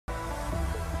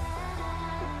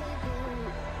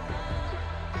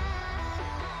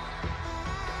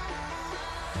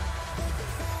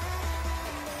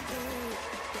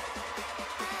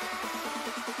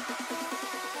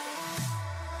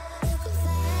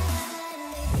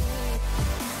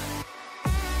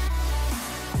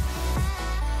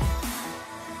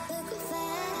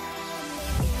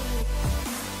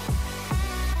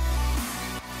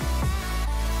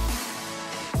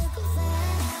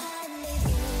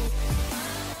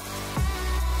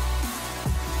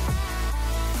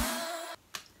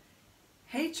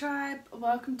tribe,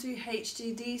 welcome to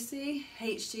HGDC,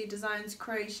 HG Designs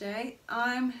Crochet.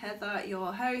 I'm Heather,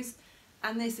 your host,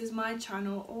 and this is my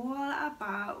channel all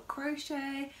about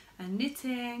crochet and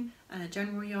knitting and a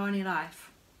general yarny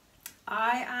life.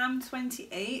 I am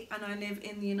 28 and I live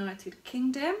in the United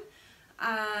Kingdom,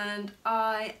 and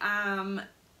I am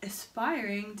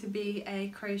aspiring to be a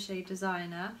crochet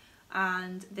designer,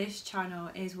 and this channel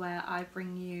is where I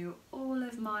bring you all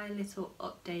of my little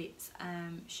updates,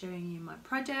 showing you my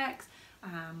projects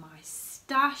and my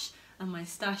stash and my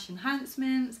stash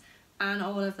enhancements and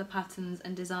all of the patterns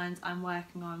and designs I'm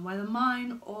working on, whether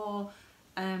mine or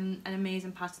an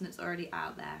amazing pattern that's already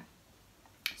out there.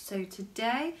 So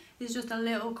today is just a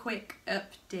little quick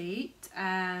update.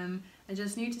 I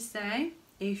just need to say,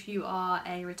 if you are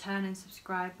a returning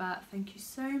subscriber, thank you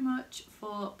so much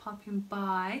for popping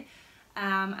by.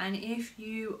 And if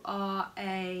you are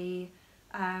a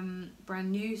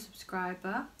brand new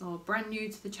subscriber or brand new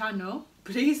to the channel,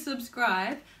 please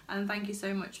subscribe, and thank you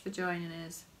so much for joining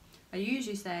us. I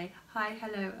usually say hi,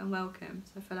 hello and welcome,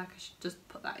 so I feel like I should just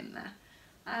put that in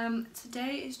there.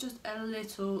 Today is just a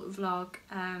little vlog.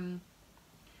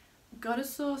 Got a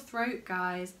sore throat,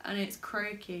 guys, and it's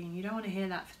croaking. You don't want to hear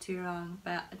that for too long,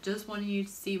 but I just wanted you to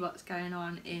see what's going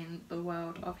on in the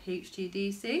world of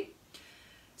HGDC.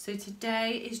 So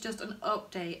today is just an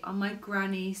update on my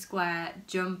granny square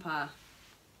jumper.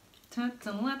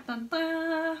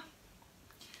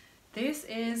 This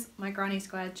is my granny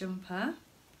square jumper.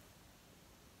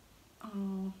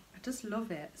 Oh, I just love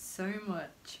it so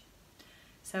much.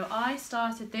 So I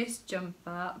started this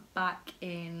jumper back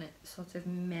in sort of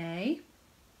May.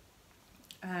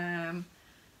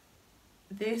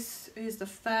 This is the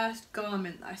first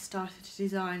garment that I started to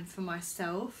design for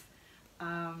myself.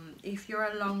 If you're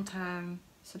a long-term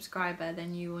subscriber,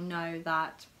 then you will know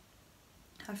that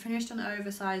I finished an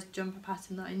oversized jumper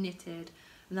pattern that I knitted,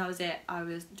 and that was it. I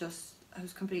was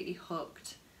completely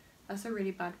hooked. That's a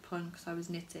really bad pun because I was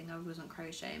knitting, I wasn't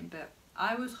crocheting, but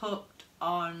I was hooked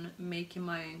on making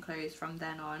my own clothes from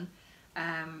then on.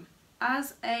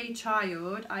 As a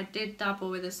child, I did dabble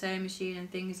with a sewing machine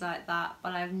and things like that,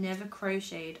 but I've never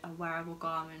crocheted a wearable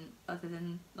garment other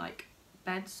than like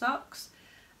bed socks.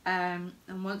 And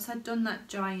once I'd done that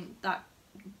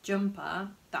jumper,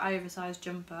 that oversized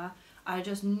jumper, I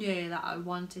just knew that I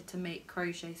wanted to make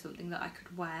crochet something that I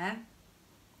could wear.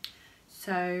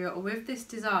 So with this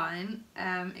design,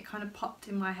 it kind of popped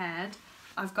in my head.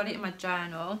 I've got it in my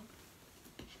journal,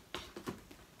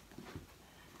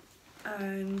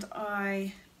 and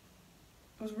I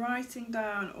was writing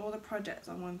down all the projects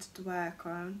I wanted to work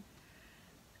on,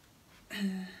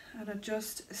 and I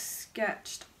just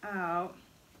sketched out.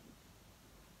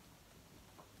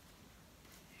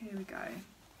 Here we go.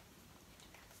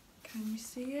 Can you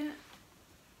see it?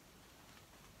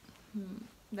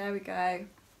 There we go.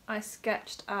 I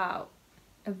sketched out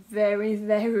a very,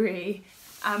 very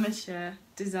amateur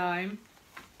design,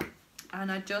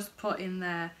 and I just put in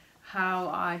there how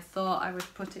I thought I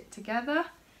would put it together.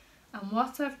 And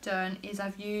what I've done is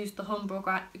I've used the humble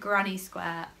granny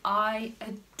square. I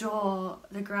adore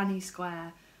the granny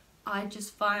square. I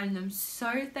just find them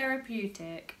so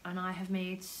therapeutic, and I have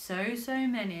made so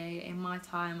many in my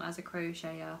time as a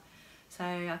crocheter. So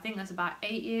I think that's about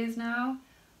 8 years now.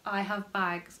 I have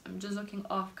bags. I'm just looking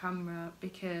off camera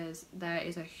because there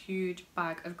is a huge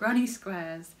bag of granny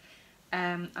squares,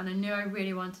 and I knew I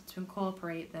really wanted to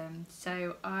incorporate them.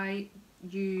 So I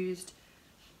used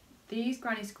these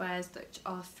granny squares, which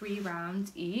are 3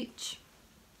 rounds each.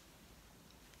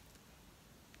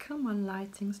 Come on,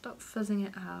 lighting, stop fuzzing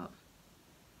it out.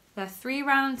 They're 3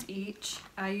 rounds each.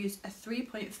 I used a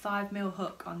 3.5mm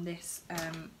hook on this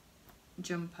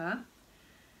jumper.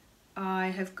 I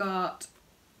have got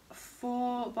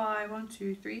 4 by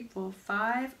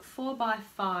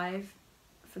 4x5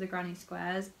 for the granny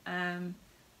squares.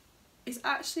 It's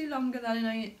actually longer than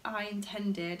I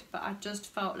intended, but I just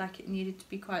felt like it needed to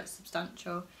be quite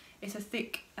substantial. It's a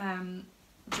thick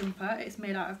jumper. It's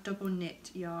made out of double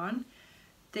knit yarn.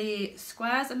 The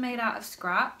squares are made out of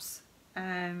scraps.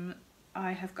 I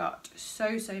have got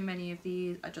so many of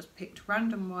these. I just picked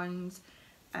random ones,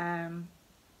 and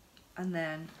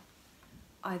then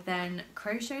I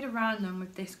crocheted around them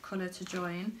with this colour to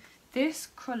join. This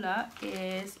colour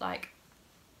is like,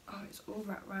 oh, it's all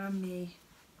wrapped around me.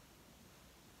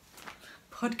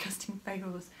 Podcasting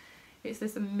fails. It's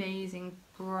this amazing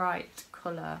bright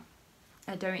colour.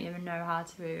 I don't even know how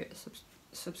to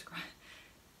subscribe.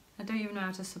 I don't even know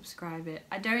how to subscribe it.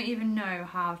 I don't even know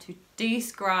how to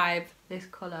describe this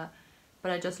colour,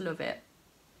 but I just love it.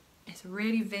 It's a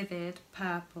really vivid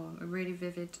purple, a really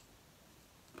vivid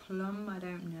plum, I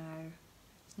don't know.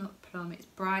 not plum, it's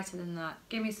brighter than that.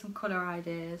 Give me some colour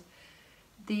ideas.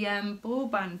 The ball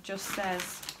band just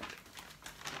says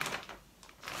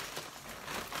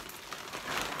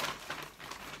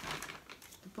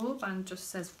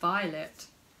violet,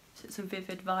 so it's a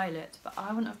vivid violet, but I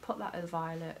wouldn't have put that as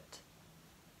violet.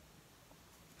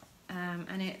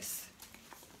 And it's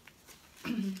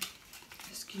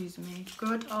excuse me,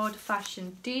 good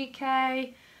old-fashioned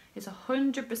DK. It's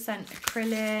 100%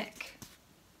 acrylic,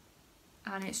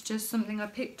 and it's just something I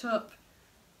picked up.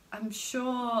 I'm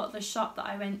sure the shop that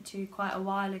I went to quite a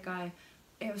while ago,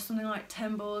 it was something like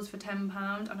 10 balls for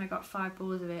 £10, and I got 5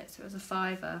 balls of it, so it was a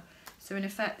 £5. So in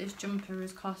effect, this jumper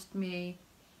has cost me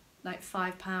like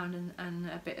 £5 and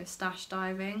a bit of stash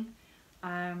diving.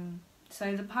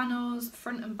 So the panels,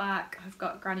 front and back, have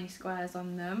got granny squares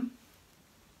on them.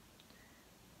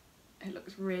 It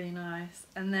looks really nice.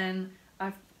 And then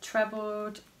I've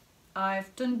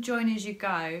done join as you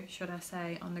go, should I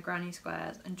say, on the granny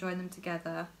squares and join them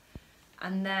together.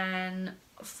 And then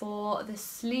for the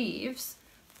sleeves,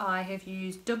 I have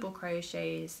used double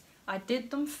crochets. I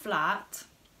did them flat.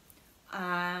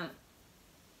 I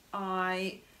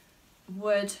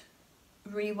would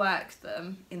rework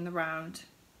them in the round.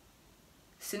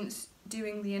 Since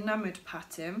doing the enamoured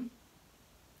pattern,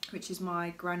 which is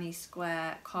my granny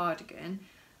square cardigan,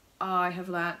 I have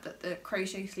learnt that the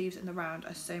crochet sleeves in the round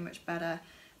are so much better,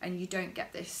 and you don't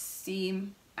get this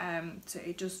seam, so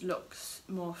it just looks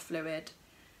more fluid.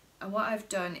 And what I've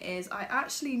done is I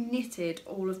actually knitted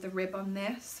all of the rib on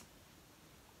this.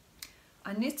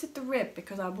 I knitted the rib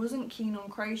because I wasn't keen on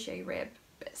crochet rib,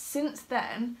 but since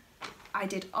then I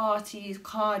did Artie's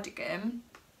cardigan,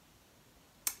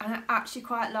 and I actually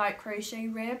quite like crochet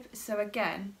rib. So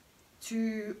again,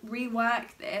 to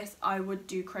rework this, I would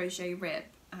do crochet rib,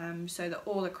 so that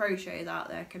all the crochets out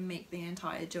there can make the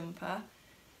entire jumper.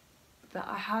 But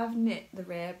I have knit the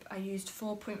rib. I used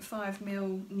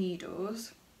 4.5mm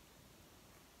needles,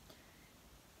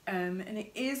 and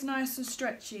it is nice and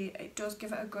stretchy. It does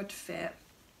give it a good fit.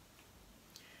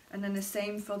 And then the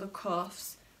same for the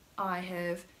cuffs. I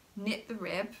have knit the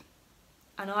rib,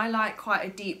 and I like quite a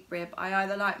deep rib. I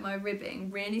either like my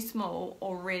ribbing really small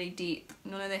or really deep.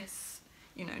 None of this,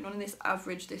 you know, none of this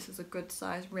average. This is a good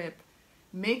size rib.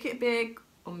 Make it big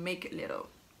or make it little.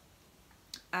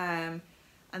 And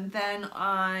then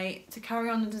to carry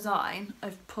on the design,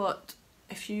 I've put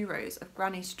a few rows of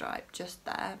granny stripe just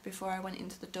there before I went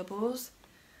into the doubles.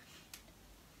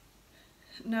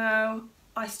 Now,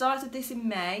 I started this in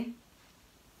May,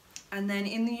 and then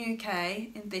in the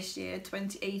UK in this year,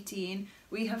 2018,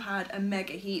 we have had a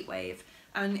mega heat wave,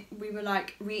 and we were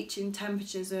like reaching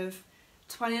temperatures of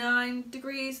 29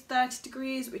 degrees, 30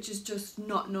 degrees, which is just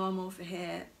not normal for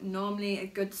here. Normally a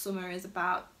good summer is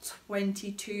about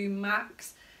 22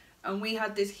 max, and we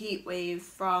had this heat wave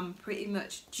from pretty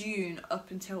much June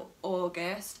up until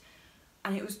August,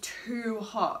 and it was too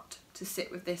hot to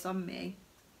sit with this on me.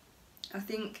 I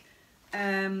think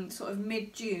sort of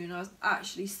mid-June I was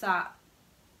actually sat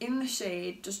in the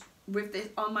shade just with this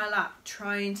on my lap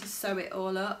trying to sew it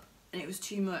all up, and it was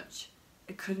too much.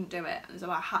 I couldn't do it, and so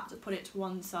I had to put it to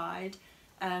one side,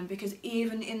 because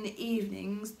even in the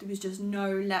evenings there was just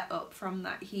no let up from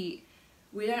that heat.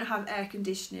 We don't have air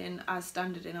conditioning as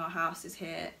standard in our houses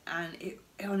here, and it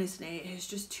honestly is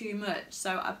just too much,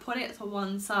 so I put it to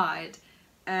one side.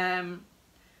 But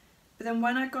then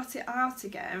when I got it out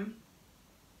again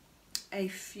a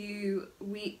few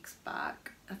weeks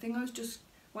back, I think I was just,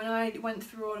 when I went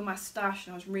through all of my stash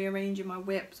and I was rearranging my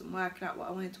whips and working out what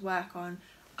I wanted to work on,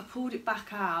 I pulled it back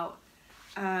out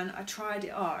and I tried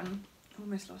it on.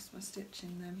 Almost lost my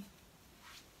stitching then.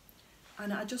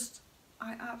 And I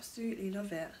absolutely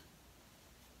love it.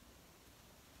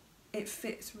 It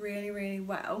fits really, really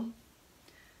well.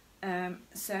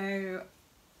 So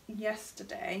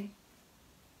yesterday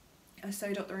I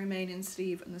sewed up the remaining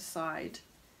sleeve and the side.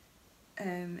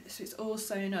 So it's all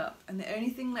sewn up, and the only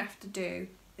thing left to do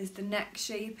is the neck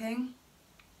shaping.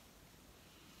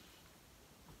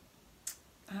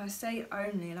 I say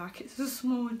only like it's a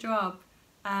small job.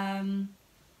 I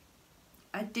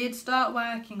did start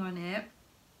working on it,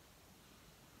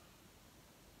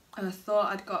 and I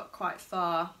thought I'd got quite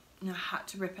far, and I had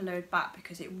to rip a load back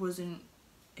because it wasn't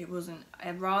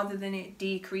rather than it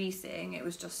decreasing, it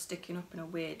was just sticking up in a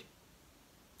weird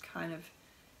kind of,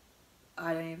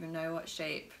 I don't even know what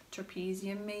shape,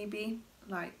 trapezium maybe,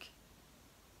 like,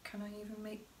 can I even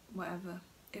make, whatever,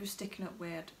 it was sticking up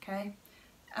weird, okay?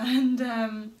 And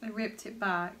I ripped it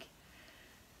back,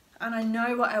 and I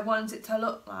know what I want it to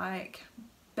look like,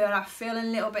 but I feel a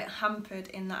little bit hampered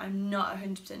in that I'm not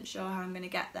 100% sure how I'm going to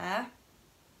get there,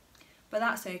 but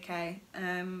that's okay.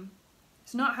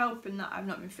 It's not helping that I've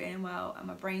not been feeling well and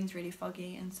my brain's really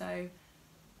foggy, and so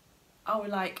I'll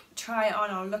like try it on,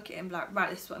 I'll look at it and be like, right,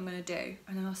 this is what I'm going to do,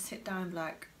 and then I'll sit down and be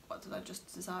like, what did I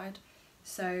just decide?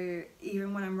 So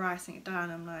even when I'm writing it down,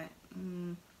 I'm like,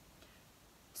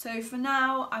 So for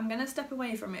now, I'm going to step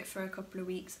away from it for a couple of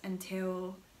weeks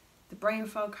until the brain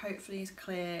fog hopefully is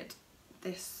cleared,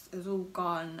 this is all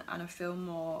gone, and I feel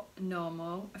more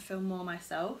normal, I feel more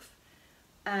myself.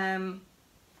 And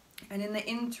in the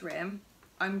interim,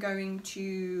 I'm going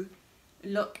to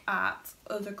look at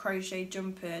other crochet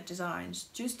jumper designs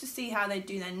just to see how they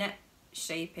do their neck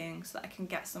shaping, so that I can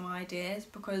get some ideas,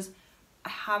 because I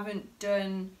haven't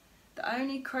done, the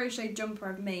only crochet jumper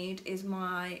I've made is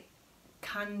my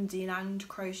Candyland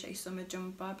crochet summer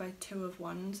jumper by 2 of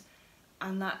Ones,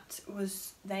 and that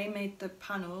was, they made the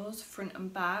panels front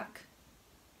and back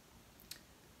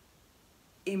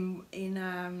in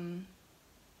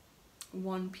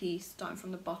one piece, starting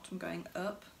from the bottom going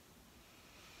up.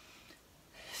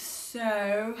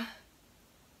 So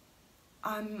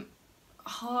I'm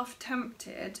half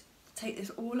tempted to take this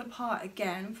all apart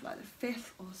again for like the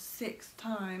 5th or 6th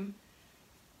time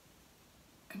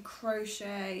and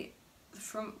crochet the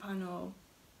front panel,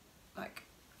 like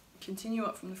continue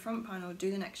up from the front panel,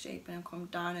 do the neck shape, and then come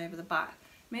down over the back.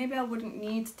 Maybe I wouldn't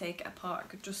need to take it apart, I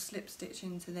could just slip stitch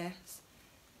into this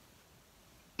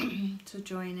to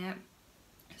join it.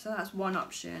 So that's one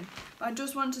option. But I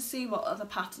just want to see what other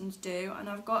patterns do, and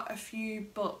I've got a few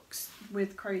books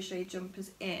with crochet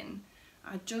jumpers in.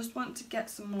 I just want to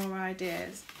get some more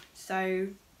ideas. So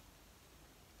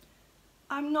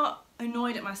I'm not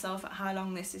annoyed at myself at how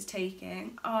long this is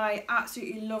taking. I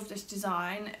absolutely love this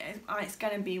design. It's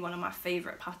going to be one of my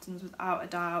favourite patterns without a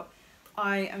doubt.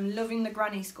 I am loving the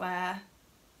granny square.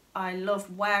 I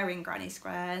love wearing granny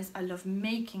squares. I love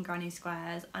making granny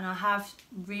squares, and I have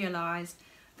realised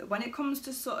that when it comes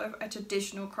to sort of a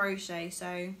traditional crochet,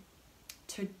 so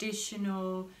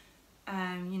traditional,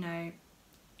 you know,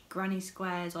 granny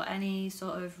squares or any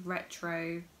sort of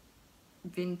retro,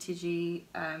 vintagey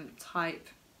type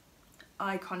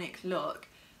iconic look,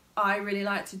 I really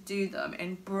like to do them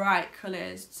in bright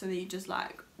colours, so that you just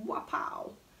like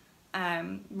wapow,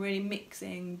 really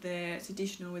mixing the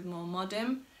traditional with more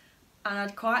modern. And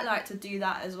I'd quite like to do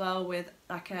that as well with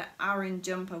like a Aran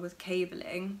jumper with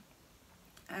cabling.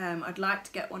 I'd like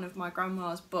to get one of my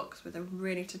grandma's books with a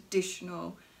really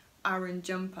traditional Aran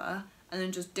jumper, and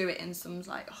then just do it in some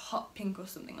like hot pink or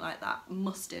something like that,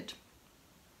 mustard.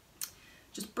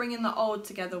 Just bringing the old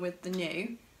together with the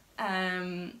new.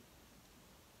 Bringing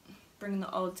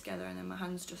the old together, and then my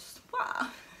hands just, wow.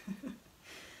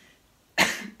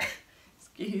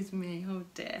 Excuse me, oh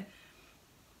dear.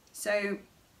 So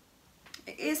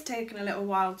it is taking a little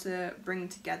while to bring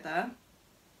together.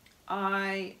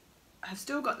 I have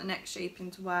still got the neck shaping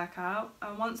to work out,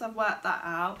 and once I've worked that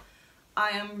out,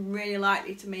 I am really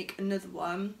likely to make another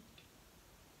one,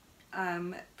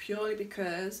 purely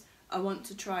because I want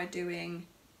to try doing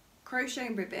crochet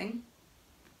and ribbing,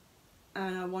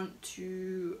 and I want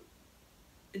to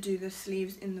do the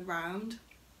sleeves in the round,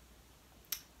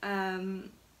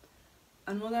 and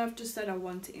although I've just said I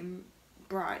want it in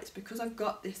brights, because I've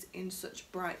got this in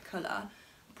such bright colour,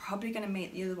 I'm probably going to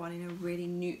make the other one in a really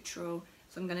neutral.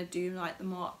 So I'm going to do like the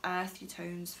more earthy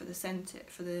tones for the centre,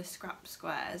 for the scrap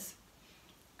squares.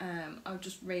 I'll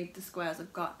just raid the squares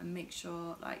I've got and make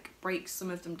sure, like, break some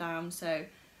of them down so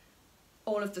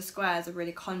all of the squares are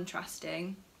really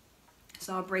contrasting.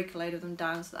 So I'll break a load of them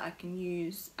down so that I can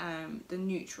use the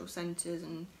neutral centres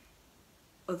and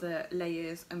other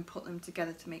layers and put them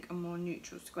together to make a more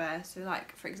neutral square. So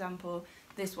like, for example,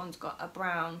 this one's got a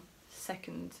brown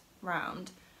second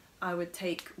round. I would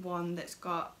take one that's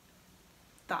got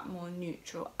that more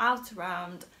neutral outer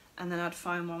round, and then I'd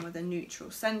find one with a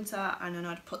neutral centre, and then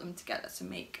I'd put them together to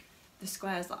make the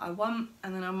squares that I want,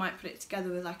 and then I might put it together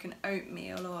with like an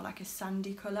oatmeal or like a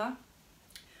sandy colour,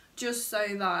 just so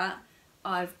that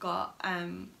I've got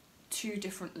 2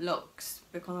 different looks,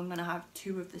 because I'm going to have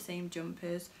 2 of the same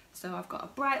jumpers. So I've got a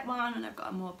bright one and I've got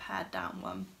a more pared down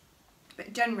one.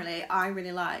 But generally I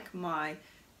really like my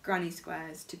granny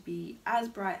squares to be as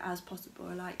bright as possible,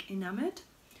 like enamoured.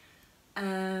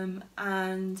 And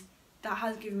that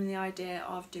has given me the idea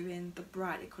of doing the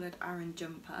brightly coloured Aran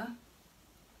jumper.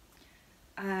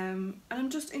 And I'm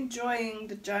just enjoying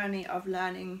the journey of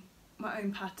learning my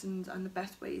own patterns and the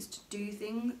best ways to do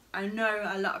things. I know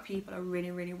a lot of people are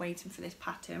really waiting for this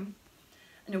pattern,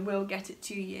 and I will get it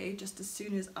to you just as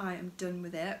soon as I am done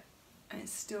with it. And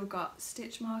it's still got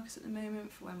stitch markers at the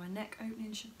moment for where my neck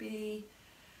opening should be,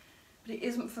 but it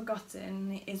isn't forgotten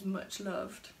and it is much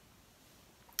loved.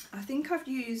 I think I've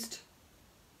used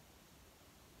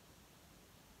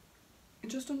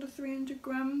just under 300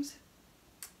 grams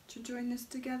to join this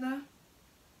together.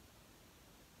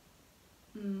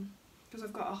 Because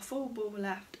I've got a full ball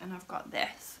left and I've got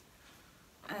this,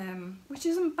 which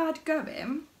isn't bad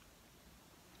going.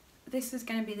 This is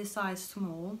going to be the size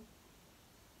small,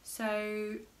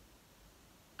 so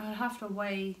I'll have to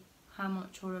weigh how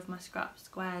much all of my scrap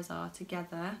squares are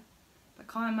together, but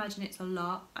I can't imagine it's a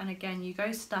lot. And again, you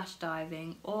go stash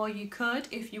diving, or you could,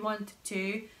 if you wanted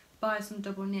to, buy some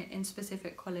double knit in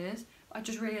specific colours. I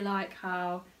just really like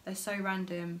how they're so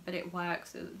random, but it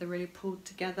works, they're really pulled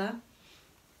together.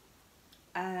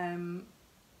 And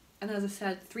as I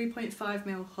said,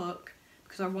 3.5mm hook,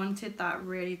 because I wanted that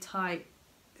really tight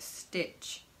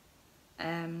stitch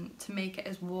to make it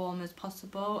as warm as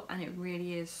possible, and it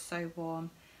really is so warm.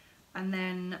 And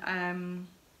then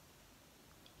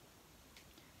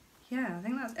yeah, I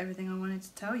think that's everything I wanted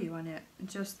to tell you on it.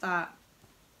 Just that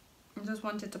I just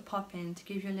wanted to pop in to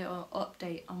give you a little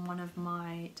update on one of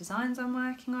my designs I'm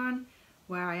working on,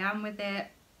 where I am with it,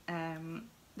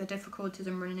 the difficulties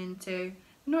I'm running into.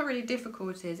 Not really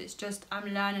difficulties, it's just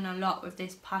I'm learning a lot with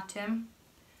this pattern.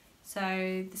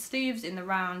 So the sleeves in the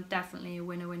round, definitely a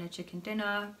winner winner chicken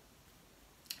dinner.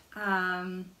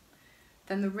 Then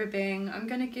the ribbing, I'm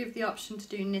going to give the option to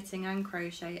do knitting and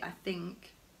crochet, I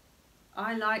think.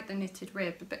 I like the knitted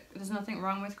rib, but there's nothing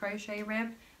wrong with crochet rib,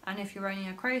 and if you're only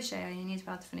a crocheter you need to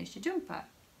be able to finish your jumper.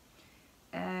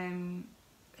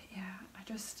 Yeah,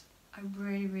 I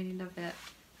really love it,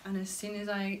 and as soon as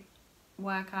I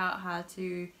work out how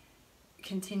to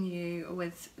continue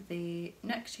with the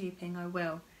neck shaping, I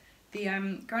will. The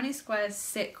granny squares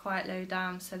sit quite low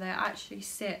down, so they actually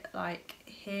sit like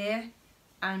here,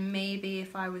 and maybe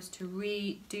if I was to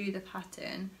redo the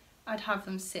pattern I'd have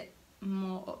them sit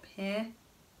more up here.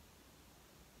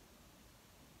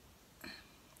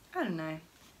 I don't know,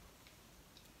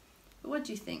 but what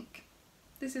do you think?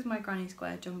 This is my granny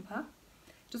square jumper.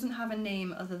 It doesn't have a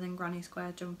name other than granny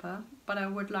square jumper, but I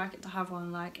would like it to have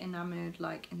one like enamoured,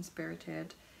 like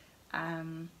inspirited.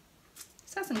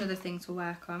 So that's another thing to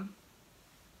work on.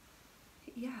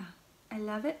 Yeah, I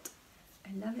love it.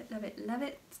 I love it, love it, love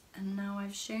it. And now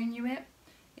I've shown you it.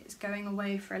 It's going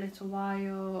away for a little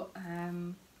while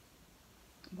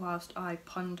whilst I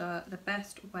ponder the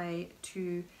best way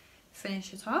to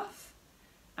finish it off.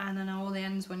 And then all the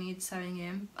ends will need sewing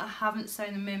in. I haven't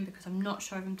sewn them in because I'm not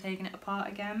sure if I'm taking it apart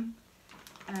again,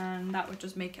 and that would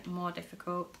just make it more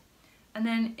difficult. And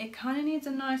then it kind of needs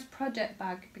a nice project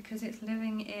bag because it's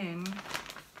living in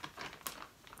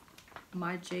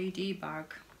my JD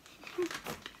bag.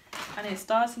 And it's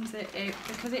starting to,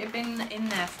 because it had been in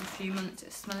there for a few months,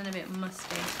 it's smelling a bit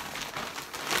musty.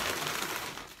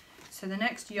 So the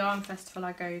next yarn festival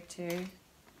I go to,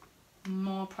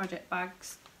 more project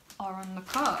bags are on the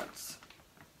cards.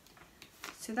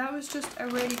 So that was just a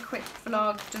really quick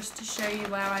vlog just to show you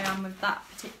where I am with that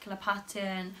particular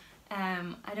pattern.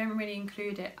 I don't really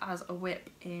include it as a whip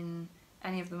in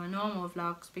any of my normal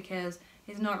vlogs because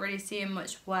it's not really seeing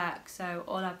much work, so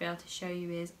all I'll be able to show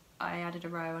you is I added a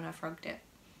row and I frogged it.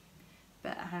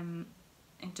 But and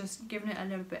just giving it a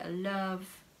little bit of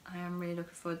love. I am really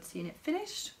looking forward to seeing it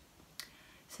finished.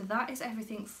 So that is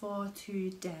everything for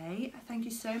today. Thank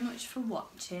you so much for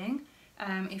watching.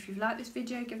 If you've liked this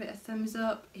video, give it a thumbs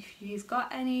up. If you've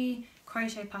got any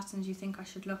crochet patterns you think I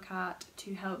should look at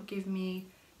to help give me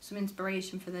some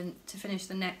inspiration for to finish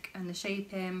the neck and the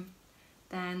shaping,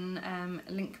 then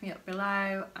link me up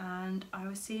below and I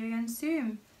will see you again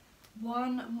soon.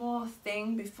 One more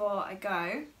thing before I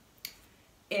go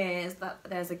is that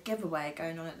there's a giveaway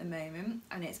going on at the moment,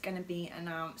 and it's going to be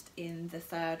announced in the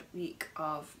third week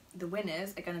of, the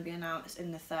winners are going to be announced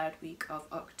in the third week of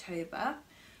October,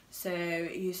 so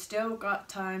you still got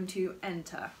time to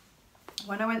enter.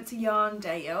 When I went to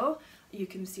Yarndale, you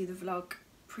can see the vlog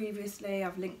previously,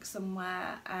 I've linked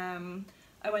somewhere.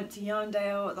 I went to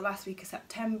Yarndale the last week of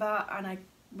September and I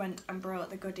went and brought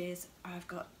the goodies. I've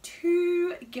got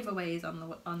 2 giveaways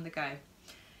on the go.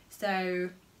 So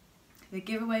the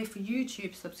giveaway for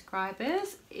YouTube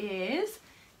subscribers is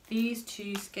these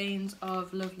 2 skeins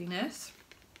of loveliness.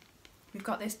 We've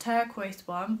got this turquoise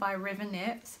one by River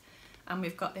Knits, and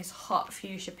we've got this hot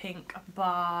fuchsia pink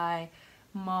by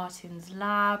Martin's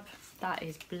Lab. That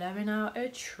is blowing out a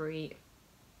treat.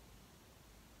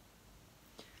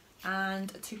 And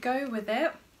to go with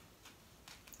it,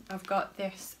 I've got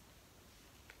this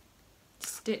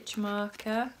stitch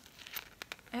marker.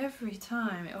 Every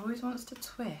time it always wants to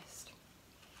twist,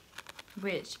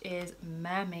 which is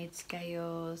mermaid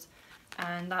scales,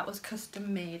 and that was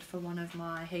custom made for one of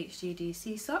my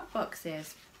HGDC sock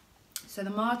boxes. So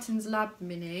the Martin's Lab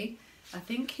Mini, I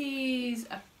think he's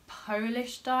a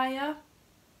Polish dyer,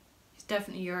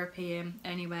 definitely European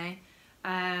anyway.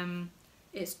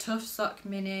 It's Tough Sock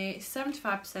Mini,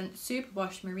 75%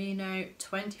 superwash merino,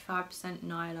 25%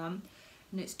 nylon,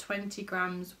 and it's 20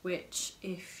 grams, which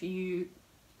if you,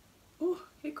 oh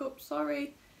hiccup,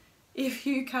 sorry, if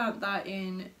you count that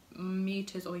in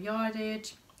meters or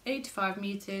yardage, 85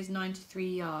 meters, 93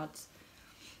 yards.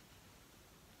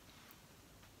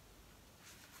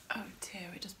 Oh dear,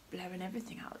 we're just blowing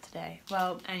everything out today.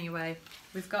 Well, anyway,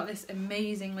 we've got this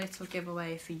amazing little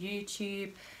giveaway for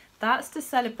YouTube. That's to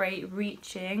celebrate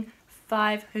reaching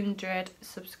 500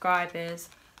 subscribers,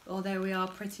 although we are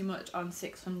pretty much on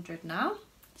 600 now.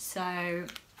 So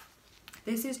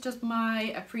this is just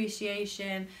my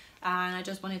appreciation, and I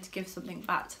just wanted to give something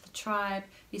back to the tribe.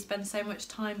 You spend so much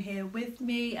time here with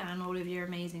me and all of your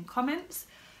amazing comments.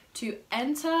 To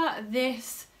enter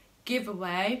this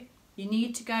giveaway, you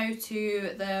need to go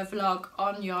to the vlog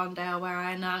on Yarndale where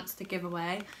I announced the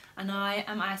giveaway, and I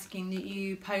am asking that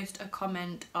you post a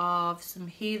comment of some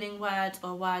healing words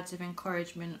or words of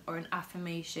encouragement or an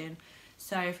affirmation.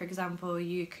 So for example,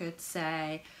 you could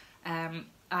say I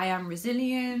am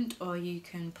resilient, or you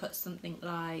can put something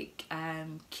like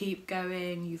keep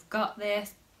going, you've got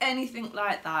this, anything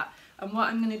like that. And what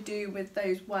I'm going to do with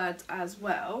those words as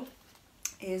well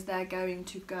is they're going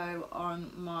to go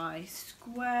on my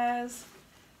squares.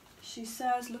 She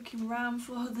says, looking around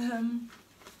for them.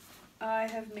 I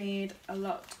have made a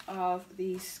lot of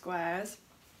these squares.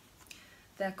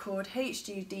 They're called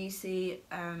HGDC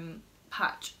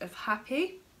Patch of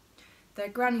Happy. They're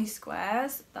granny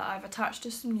squares that I've attached to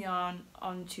some yarn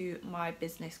onto my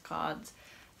business cards.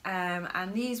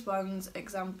 And these ones,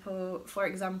 for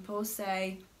example,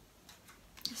 say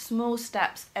small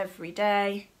steps every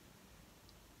day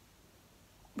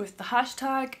with the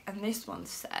hashtag, and this one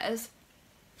says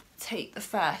take the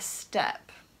first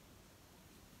step.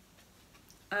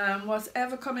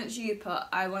 Whatever comments you put,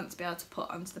 I want to be able to put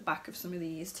onto the back of some of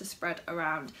these to spread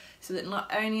around, so that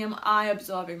not only am I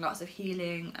absorbing lots of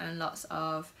healing and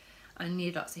I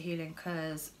need lots of healing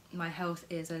because my health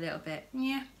is a little bit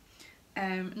yeah,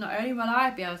 not only will I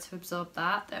be able to absorb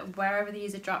that wherever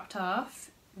these are dropped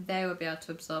off, they will be able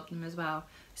to absorb them as well.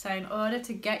 So in order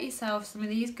to get yourself some of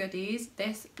these goodies,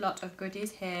 this lot of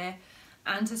goodies here,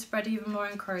 and to spread even more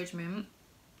encouragement,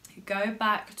 go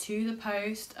back to the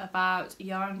post about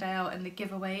Yarndale and the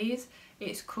giveaways.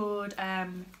 It's called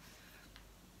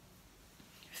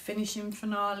finishing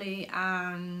finale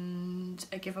and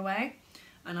a giveaway,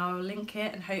 and I'll link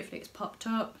it and hopefully it's popped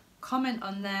up. Comment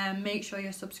on there, make sure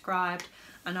you're subscribed,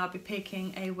 and I'll be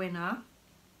picking a winner.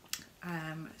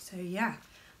 So yeah,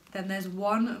 then there's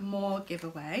one more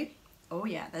giveaway. Oh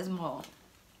yeah, there's more.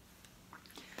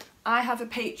 I have a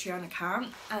Patreon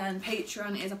account, and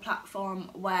Patreon is a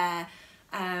platform where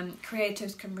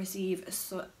creatives can receive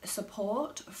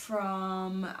support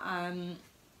from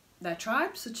their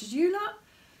tribe, such as you lot.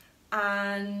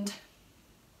 And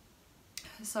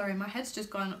sorry, my head's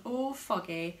just gone all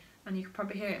foggy and you can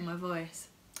probably hear it in my voice.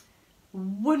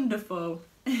 Wonderful.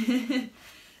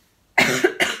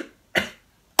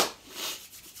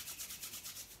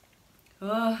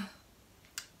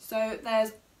 So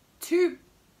there's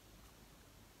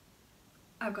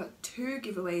I've got two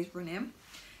giveaways running.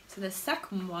 So the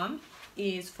second one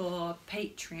is for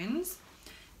patrons.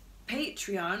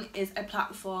 Patreon is a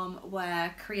platform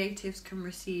where creatives can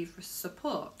receive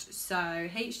support. So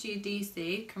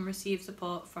HGDC can receive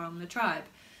support from the tribe.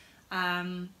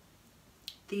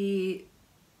 The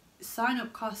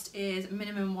sign-up cost is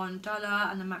minimum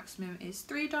 $1 and the maximum is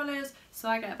 $3. So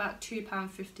I get about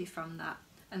 £2.50 from that.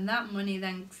 And that money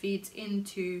then feeds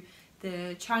into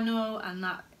the channel, and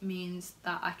that means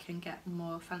that I can get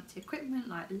more fancy equipment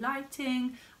like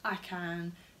lighting. I can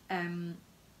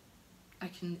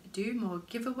do more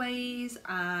giveaways,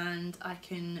 and I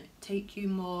can take you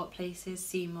more places,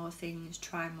 see more things,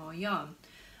 try more yarn.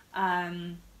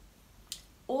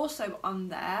 Also on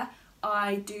there,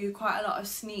 I do quite a lot of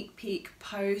sneak peek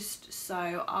posts,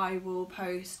 so I will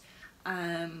post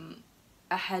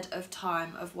ahead of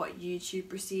time of what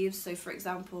YouTube receives. So for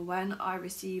example, when I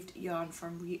received yarn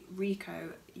from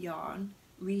Rito yarn,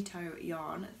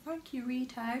 thank you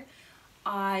Rito,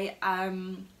 I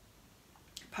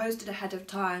posted ahead of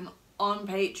time on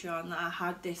Patreon that I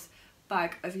had this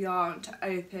bag of yarn to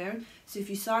open. So if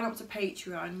you sign up to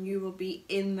Patreon, you will be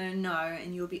in the know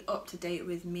and you'll be up to date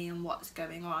with me and what's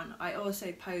going on. I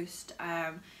also post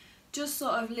just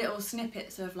sort of little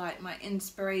snippets of like my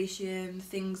inspiration,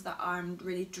 things that I'm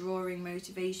really drawing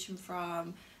motivation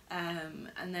from, and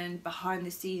then behind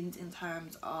the scenes in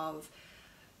terms of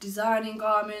designing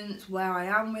garments, where I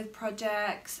am with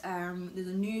projects. There's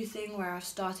a new thing where I've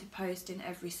started posting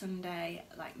every Sunday,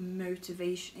 like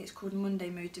motivation. It's called Monday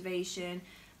Motivation,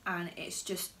 and it's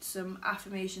just some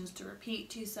affirmations to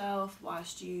repeat to yourself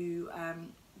whilst you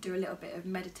do a little bit of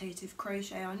meditative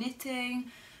crochet or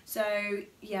knitting. So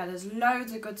yeah, there's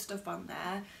loads of good stuff on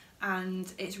there,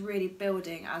 and it's really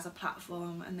building as a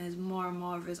platform, and there's more and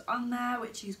more of us on there,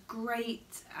 which is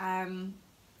great.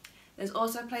 There's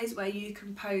also a place where you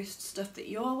can post stuff that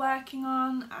you're working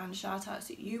on and shout outs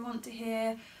that you want to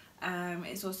hear.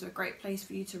 It's also a great place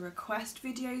for you to request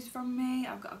videos from me.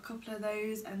 I've got a couple of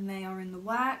those and they are in the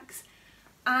works.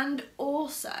 And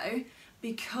also,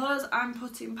 because I'm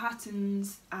putting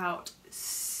patterns out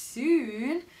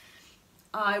soon,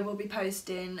 I will be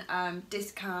posting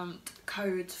discount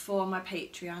codes for my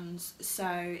Patreons.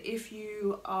 So if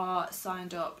you are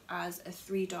signed up as a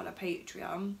 $3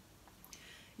 Patreon,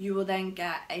 you will then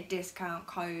get a discount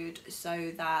code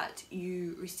so that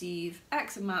you receive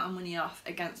X amount of money off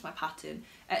against my pattern.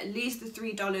 At least the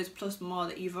 $3 plus more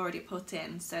that you've already put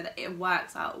in, so that it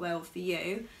works out well for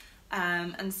you.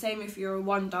 And same if you're a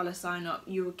 $1 sign up,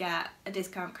 you will get a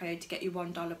discount code to get you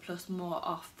 $1 plus more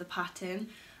off the pattern.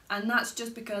 And that's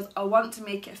just because I want to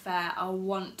make it fair. I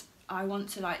want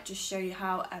to like just show you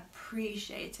how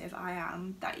appreciative I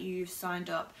am that you've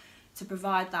signed up to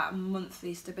provide that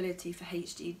monthly stability for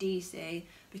HGDC,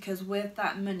 because with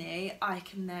that money I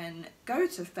can then go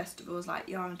to festivals like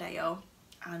Yarndale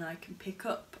and I can pick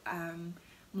up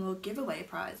more giveaway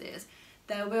prizes.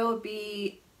 There will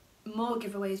be more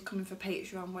giveaways coming for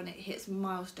Patreon when it hits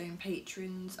milestone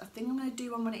patrons. I think I'm going to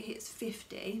do one when it hits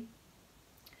 50,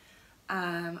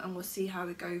 and we'll see how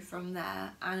we go from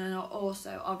there. And then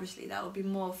also obviously there will be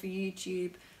more for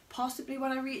YouTube possibly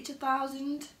when I reach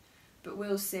 1,000. But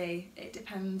we'll see. It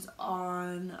depends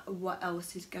on what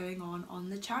else is going on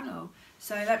the channel.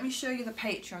 So let me show you the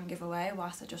Patreon giveaway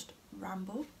whilst I just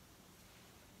ramble.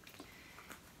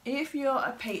 If you're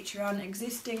a Patreon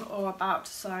existing or about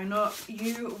to sign up,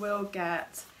 you will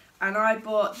get, and I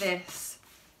bought this.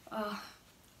 Oh,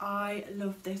 I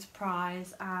love this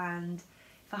prize, and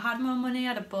if I had more money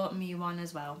I'd have bought me one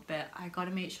as well, but I got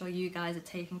to make sure you guys are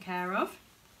taken care of.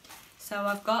 So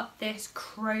I've got this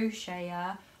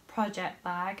Crocheter project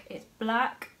bag. It's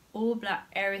black, all black,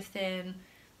 everything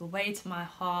the way to my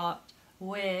heart,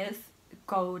 with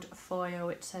gold foil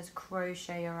which says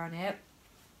Crocheter on it,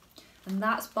 and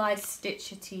that's by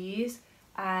Stitcher Tees.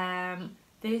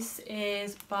 This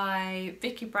is by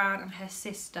Vicky Brown and her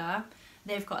sister.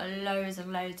 They've got loads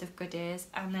and loads of goodies,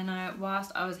 and then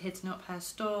whilst I was hitting up her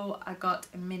store I got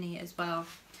a mini as well.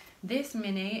 This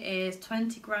mini is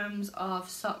 20 grams of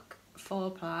sock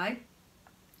 4-ply.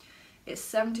 It's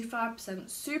 75%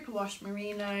 superwash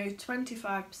merino,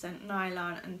 25%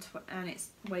 nylon, and it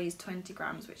weighs 20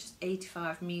 grams, which is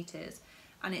 85 meters,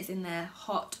 and it's in their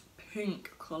hot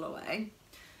pink colourway.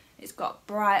 It's got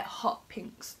bright hot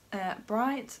pinks,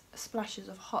 bright splashes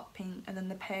of hot pink, and then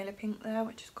the paler pink there,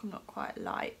 which has come up quite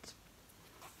light.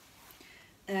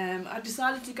 I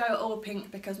decided to go all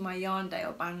pink because my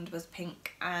Yarndale band was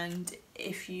pink, and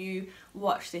if you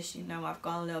watch this you know I've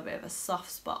got a little bit of a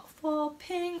soft spot for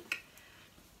pink.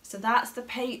 So that's the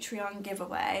Patreon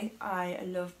giveaway. I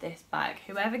love this bag.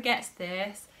 Whoever gets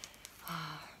this,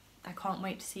 I can't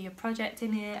wait to see your project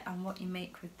in it and what you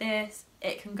make with this.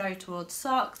 It can go towards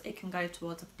socks, it can go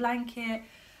towards a blanket,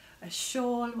 a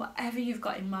shawl, whatever you've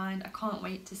got in mind. I can't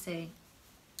wait to see.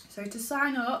 So to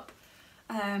sign up,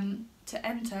 to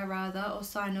enter rather, or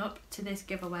sign up to this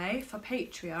giveaway for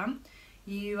Patreon,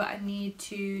 you need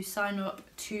to sign up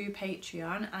to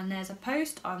Patreon, and there's a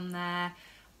post on there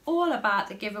all about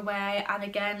the giveaway, and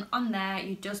again on there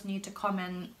you just need to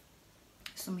comment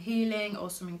some healing or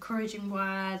some encouraging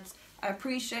words. I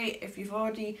appreciate if you've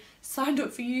already signed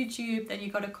up for YouTube, then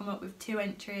you've got to come up with 2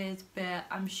 entries, but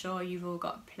I'm sure you've all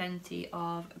got plenty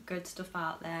of good stuff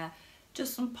out there.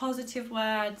 Just some positive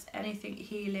words, anything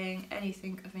healing,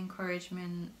 anything of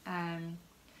encouragement,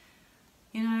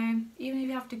 you know, even if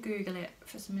you have to Google it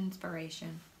for some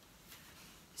inspiration.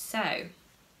 So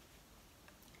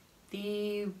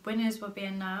the winners will be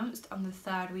announced on the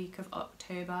 3rd week of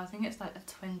October. I think it's like the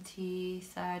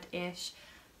 23rd-ish.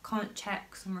 Can't check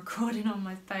because I'm recording on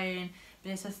my phone,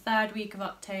 but it's the 3rd week of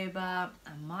October.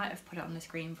 I might have put it on the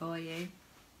screen for you.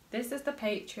 This is the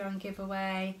Patreon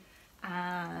giveaway,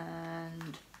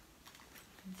 and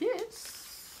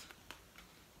this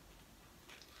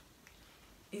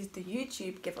is the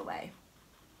YouTube giveaway.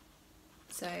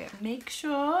 So make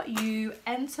sure you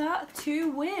enter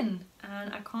to win,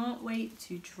 and I can't wait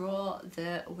to draw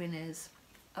the winners.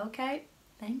 Okay,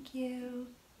 thank you.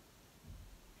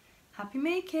 Happy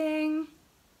making!